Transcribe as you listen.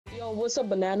Oh, what's up,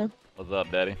 banana? What's up,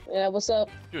 daddy? Yeah, what's up?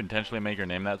 Did you intentionally make your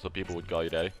name that so people would call you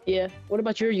daddy? Yeah. What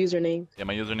about your username? Yeah,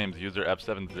 my username's user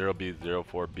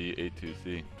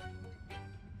F70B04B82C.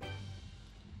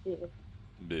 Yeah.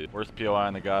 B. Worst POI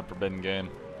in the God Forbidden game.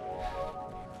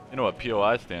 You know what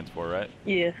POI stands for, right?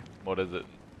 Yeah. What is it?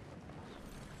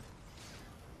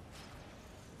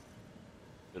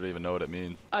 You don't even know what it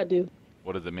means. I do.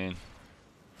 What does it mean?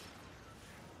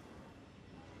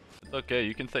 It's okay,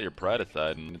 you can set your pride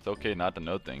aside, and it's okay not to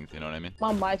know things, you know what I mean?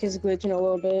 My mic is glitching a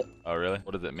little bit. Oh, really?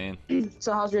 What does it mean?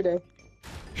 So how's your day?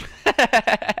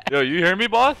 Yo, you hear me,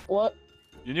 boss? What?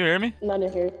 Can you hear me? None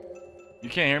in here. You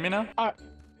can't hear me now? Alright.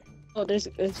 Oh, there's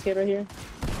a kid right here.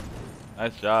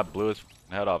 Nice job, blew his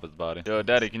head off his body. Yo,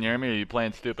 daddy, can you hear me? Or are you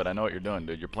playing stupid? I know what you're doing,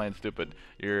 dude. You're playing stupid.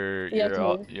 You're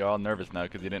all nervous now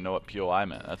because you didn't know what POI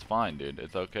meant. That's fine, dude.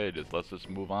 It's okay. Let's just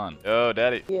move on. Yo,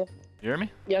 daddy. Yeah. You hear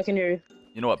me? Yeah, I can hear you.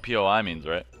 You know what POI means,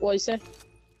 right? What you say?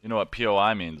 You know what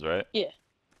POI means, right? Yeah.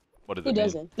 What does it Who mean?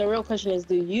 doesn't? The real question is,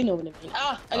 do you know what it means?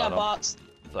 Ah, I got boxed.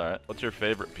 It's alright. What's your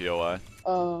favorite POI?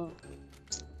 I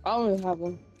don't really have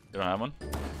one. You don't have one?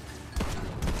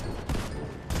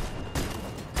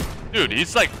 Dude,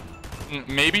 he's like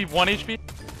maybe 1 HP.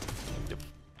 You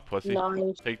pussy.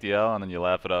 Nice. Take the L and then you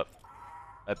laugh it up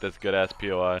at this good ass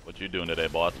POI. What you doing today,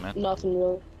 boss man? Nothing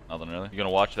really. Nothing really. You gonna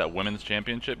watch that women's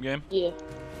championship game? Yeah.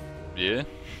 Yeah?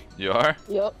 You are?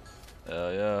 Yep.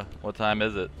 Hell yeah. What time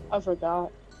is it? I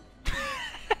forgot.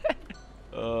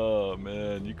 Oh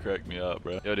man, you cracked me up,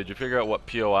 bro. Yo, did you figure out what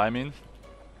POI means?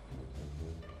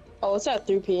 Oh, it's at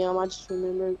 3 p.m. I just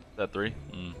remembered. Is that 3?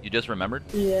 You just remembered?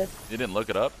 Yeah. You didn't look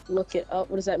it up? Look it up.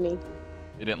 What does that mean?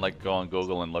 You didn't like go on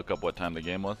Google and look up what time the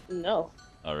game was? No.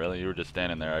 Oh really? You were just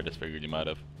standing there. I just figured you might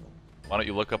have. Why don't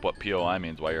you look up what POI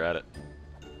means while you're at it?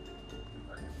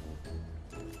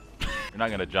 You're not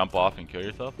gonna jump off and kill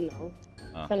yourself? No.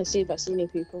 Oh. Trying to see if I see any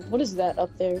people. What is that up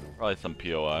there? Probably some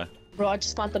POI. Bro, I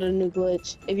just found out a new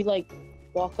glitch. If you like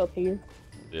walk up here,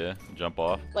 Yeah, jump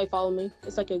off. like follow me,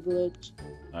 it's like a glitch.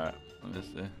 Alright, let me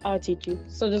see. I'll teach you.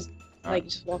 So just Alright.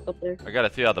 just walk up there. I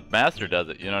gotta see how the master does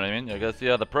it, you know what I mean? I gotta see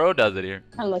how the pro does it here.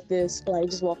 Kind of like this, like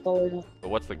just walk all the way up. But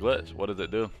what's the glitch? What does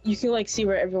it do? You can like see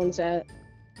where everyone's at.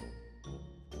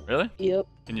 Really? Yep.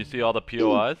 Can you see all the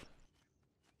POIs?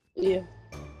 Yeah.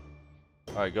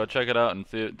 Alright, go check it out and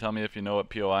see it. Tell me if you know what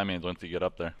POI means once you get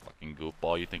up there. Fucking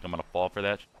goofball, you think I'm gonna fall for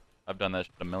that? I've done that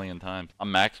shit a million times.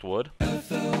 I'm maxed wood.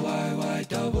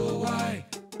 Flyy.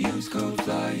 Use code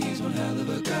Flyy, he's one hell of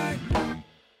a guy.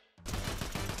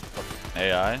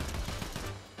 AI.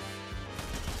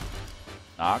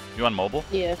 Knock. You on mobile?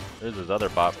 Yeah. There's his other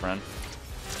bot friend.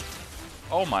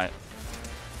 Oh my.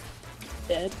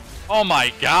 Dead. Oh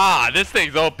my god, this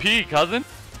thing's OP, cousin.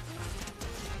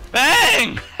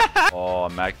 Bang! Oh,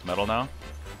 I'm max metal now.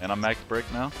 And I'm max brick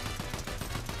now.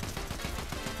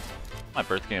 My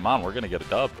first game on, we're gonna get a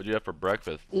dub. What'd you have for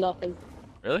breakfast? Nothing.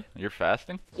 Really? You're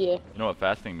fasting? Yeah. You know what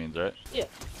fasting means, right? Yeah.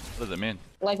 What does it mean?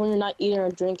 Like when you're not eating or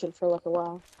drinking for like a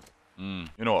while. You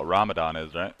know what Ramadan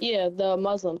is, right? Yeah, the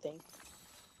Muslim thing.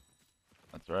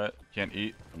 That's right. Can't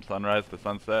eat from sunrise to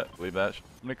sunset. Believe that. How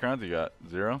many crowns you got?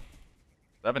 0?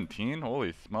 17?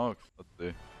 Holy smokes. Let's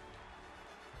see.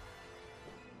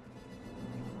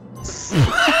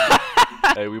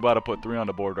 Hey, we about to put 3 on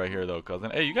the board right here, though,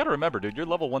 cousin. Hey, you gotta remember, dude, you're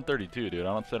level 132, dude. I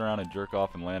don't sit around and jerk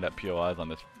off and land at POIs on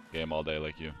this game all day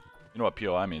like you. You know what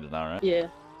POI means now, right? Yeah.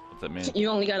 What's it mean? You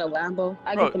only got a Lambo.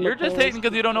 Bro, you're just hating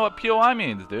because you don't know what POI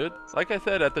means, dude. Like I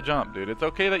said at the jump, dude, it's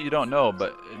okay that you don't know,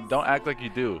 but don't act like you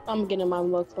do. I'm getting my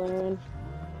McLaren.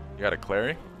 You got a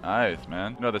Clary? Nice,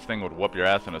 man. You know this thing would whoop your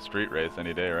ass in a street race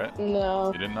any day, right?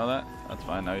 No. You didn't know that? That's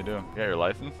fine, now you do. You got your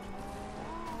license?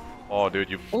 Oh, dude,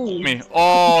 you Ooh. me.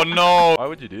 Oh, no. Why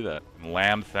would you do that?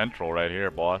 Lamb Central right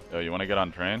here, boss. Yo, you want to get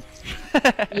on train?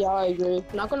 Yeah, I agree.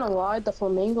 Not gonna lie, the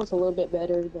Flamingo's a little bit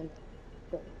better than...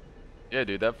 Yeah,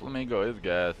 dude, that Flamingo is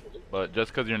gas. But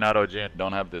just because you're not OG and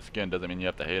don't have this skin doesn't mean you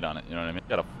have to hate on it. You know what I mean?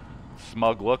 You got a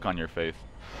smug look on your face.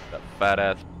 That fat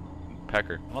ass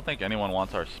pecker. I don't think anyone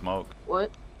wants our smoke.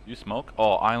 What? You smoke?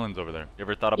 Oh, islands over there. You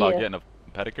ever thought about getting a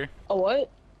pedicure? A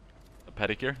what? A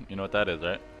pedicure? You know what that is,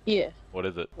 right? Yeah. What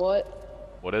is it? What?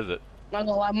 What is it? Not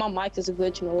gonna lie, my mic is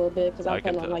glitching a little bit because I'm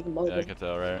kind of like mobile. Yeah, I can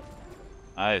tell, right?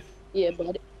 Nice. Yeah,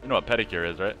 but... You know what pedicure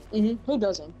is, right? Who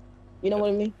doesn't? You know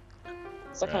what I mean?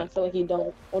 So I kind of feel like you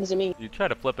don't. What does it mean? You try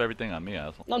to flip everything on me,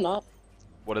 asshole. No, I'm not.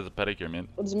 What does a pedicure mean?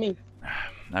 What does it mean?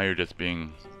 Now you're just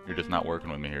not working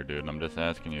with me here, dude. I'm just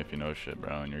asking you if you know shit,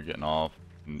 bro, and you're getting all,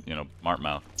 you know, smart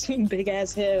mouth. Big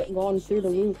ass head going through the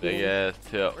roof. Big ass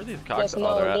tip. Where are these cocks? Just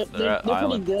know, They're at they're pretty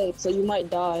island. good, so you might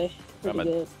die. Pretty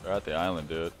good. They're at the island,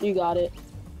 dude. You got it.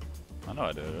 I know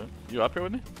I do. Dude. You up here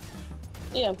with me?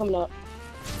 Yeah, I'm coming up.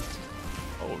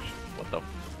 Oh shit, what the?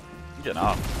 I'm getting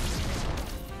off.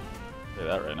 Say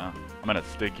that right now. I'm in a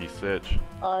sticky sitch.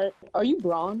 Alright. Are you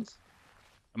bronze?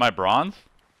 Am I bronze?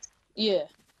 Yeah.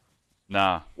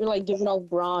 Nah. You're like giving off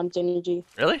bronze energy.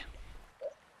 Really?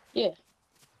 Yeah.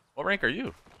 What rank are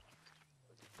you?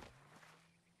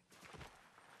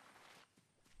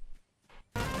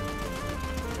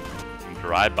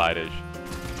 Dry-bite-ish.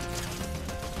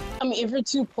 I mean, if you're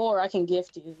too poor, I can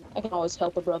gift you. I can always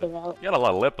help a brother out. You got a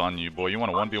lot of lip on you, boy. You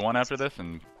want a 1v1 after this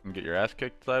and get your ass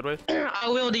kicked sideways? I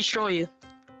will destroy you.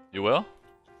 You will?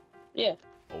 Yeah.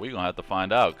 Well, we gonna have to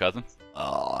find out, cousin.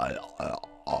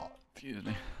 Excuse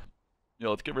me. Yo,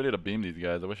 let's get ready to beam these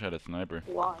guys. I wish I had a sniper.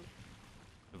 Why?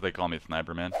 Because they call me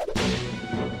Sniper Man.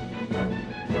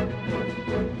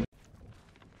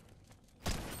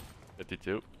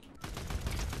 52.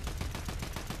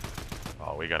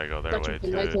 Oh, we gotta go their way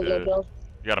too, dude. You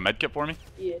got a medkit for me?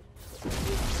 Yeah.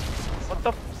 What the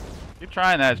f? Keep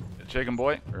trying that, chicken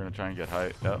boy. We're gonna try and get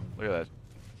height. Yep, look at that.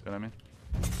 See what I mean?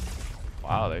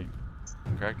 Wow, they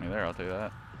cracked me there, I'll tell you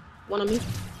that. One of me?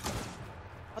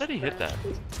 How did he hit that?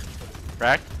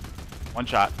 Cracked? One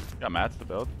shot. Got mats to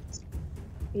build.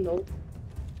 Nope.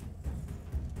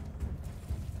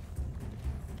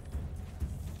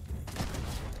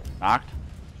 Knocked.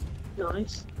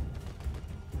 Nice.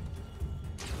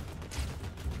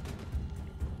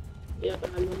 Yeah,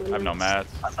 I have no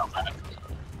mats.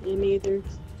 Me neither.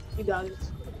 You got it.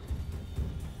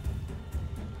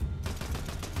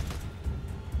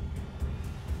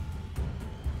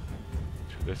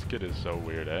 This kid is so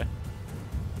weird, eh?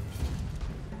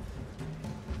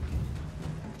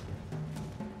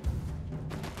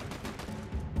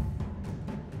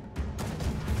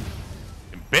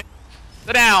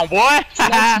 Sit down, boy!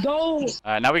 Let's go!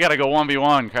 Alright, now we gotta go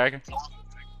 1v1, Cracker.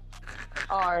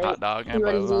 Alright. Hot dog and You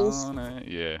ready to do this? bologna.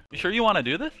 Yeah. You sure you want to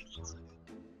do this?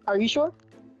 Are you sure?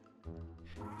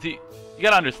 See, you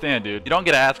gotta understand, dude. You don't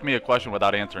get to ask me a question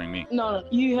without answering me. No,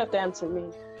 you have to answer me.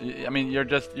 I mean, you're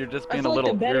just being a like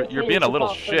little, you're being a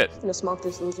little shit. I'm gonna smoke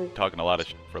this loser. Talking a lot of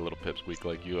shit for a little pipsqueak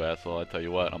like you, asshole. I tell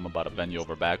you what, I'm about to bend you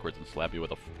over backwards and slap you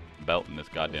with a belt in this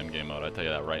goddamn game mode. I tell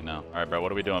you that right now. All right, bro.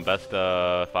 What are we doing? Best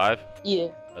 5? Yeah.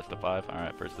 Best of 5. All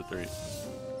right, first to 3.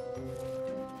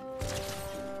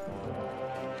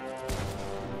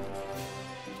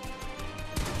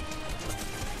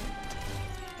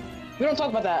 We don't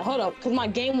talk about that. Hold up, cause my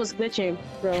game was glitching,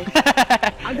 bro.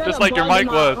 Just like your mic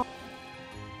was.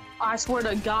 I swear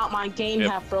to God, my game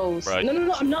half froze. Right.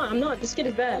 No, I'm not. This kid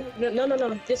is bad.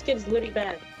 No. This kid is literally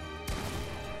bad.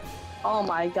 Oh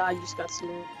my God, you just got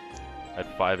smoked.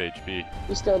 At 5 HP.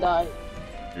 You still died.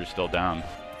 You're still down.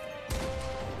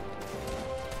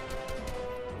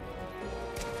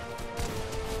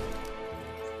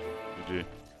 GG.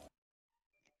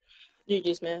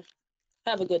 GG's, man.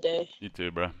 Have a good day. You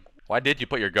too, bro. Why did you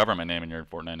put your government name in your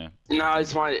Fortnite name? No, I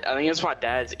think it's my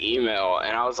dad's email,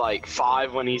 and I was like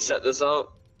 5 when he set this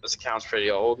up. This account's pretty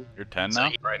old. You're 10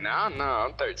 now? Right now? No,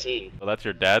 I'm 13. So that's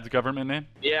your dad's government name?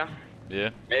 Yeah. Yeah.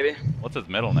 Maybe. What's his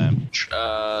middle name?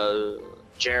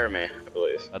 Jeremy, I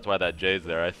believe. That's why that J's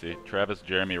there, I see. Travis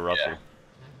Jeremy Russell.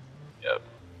 Yeah. Yep.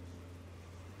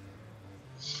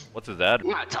 What's his ad? I'm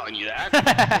not telling you that.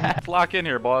 Let's lock in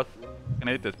here, boss. I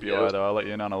hate this POI though, I'll let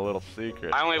you in on a little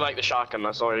secret. I only like the shotgun,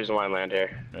 that's the only reason why I land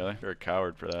here. Really? You're a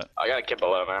coward for that. I got a kid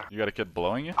below, man. You got a kid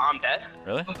blowing you? I'm dead.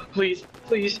 Really? Please.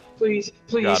 You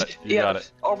got it. You got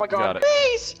it. Oh my God, got it.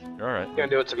 please! You're alright. You're gonna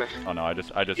do it to me. Oh no, I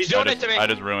just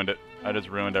ruined it. I just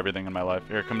ruined everything in my life.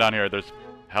 Here, come down here. There's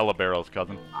hella barrels,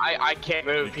 cousin. I can't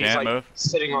move. You He's can't like move?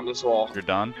 sitting on this wall. You're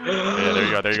done?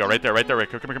 Yeah, there you go. Right there, Rick.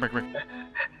 Come here.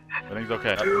 Everything's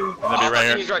okay. It's gonna be right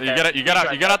here. He's right You there.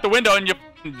 get out the window and you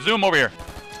zoom over here.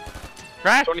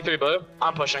 Crack! 23 blue.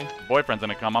 I'm pushing. Boyfriend's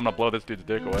gonna come. I'm gonna blow this dude's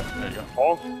dick away. There you go.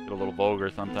 Oh. Get a little vulgar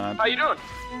sometimes. How you doing?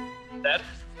 Dead?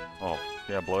 Oh,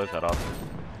 yeah, blow his head off.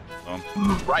 Boom.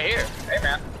 Right here. Hey,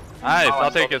 man. Nice, Oh,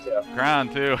 I'll take his yeah.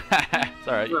 crown too. It's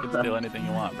alright, you can steal anything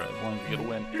you want, bro, as long as you get a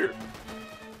win. Here.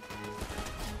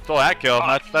 Stole that kill.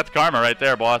 That's karma right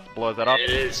there, boss. Blows that up. It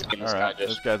is. Alright,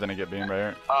 this guy's gonna get beamed right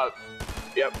here.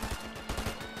 Yep.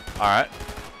 Alright.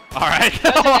 Alright.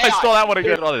 Oh, I stole that one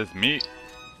again. Oh, this meat.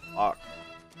 Fuck.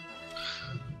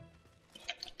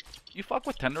 You fuck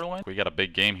with Tenderloin? We got a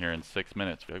big game here in 6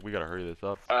 minutes. We gotta hurry this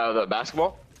up. The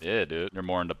basketball? Yeah, dude. You're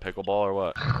more into pickleball or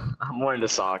what? I'm more into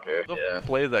soccer. Who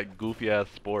plays that goofy ass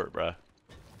sport, bro?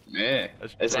 Yeah.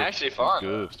 It's actually fun.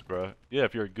 Goofs, bro. Yeah,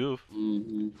 if you're a goof.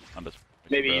 I'm just.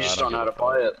 Maybe bro, you just I don't know how to give a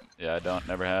fuck. play it. Yeah, I don't.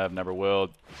 Never have. Never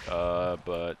will.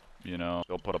 But you know,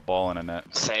 go put a ball in a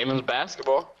net. Same as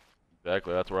basketball.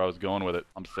 Exactly, that's where I was going with it.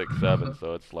 I'm 6'7",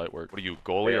 so it's light work. What are you,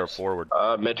 goalie or forward?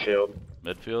 Midfield.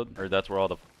 Midfield? Or that's where all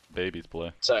the babies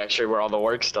play? It's actually where all the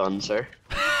work's done, sir.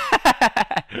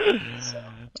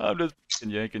 I'm just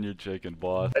yanking your chicken,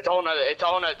 boss. It's all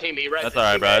another team. He read That's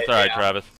alright, bro. That's alright, Travis.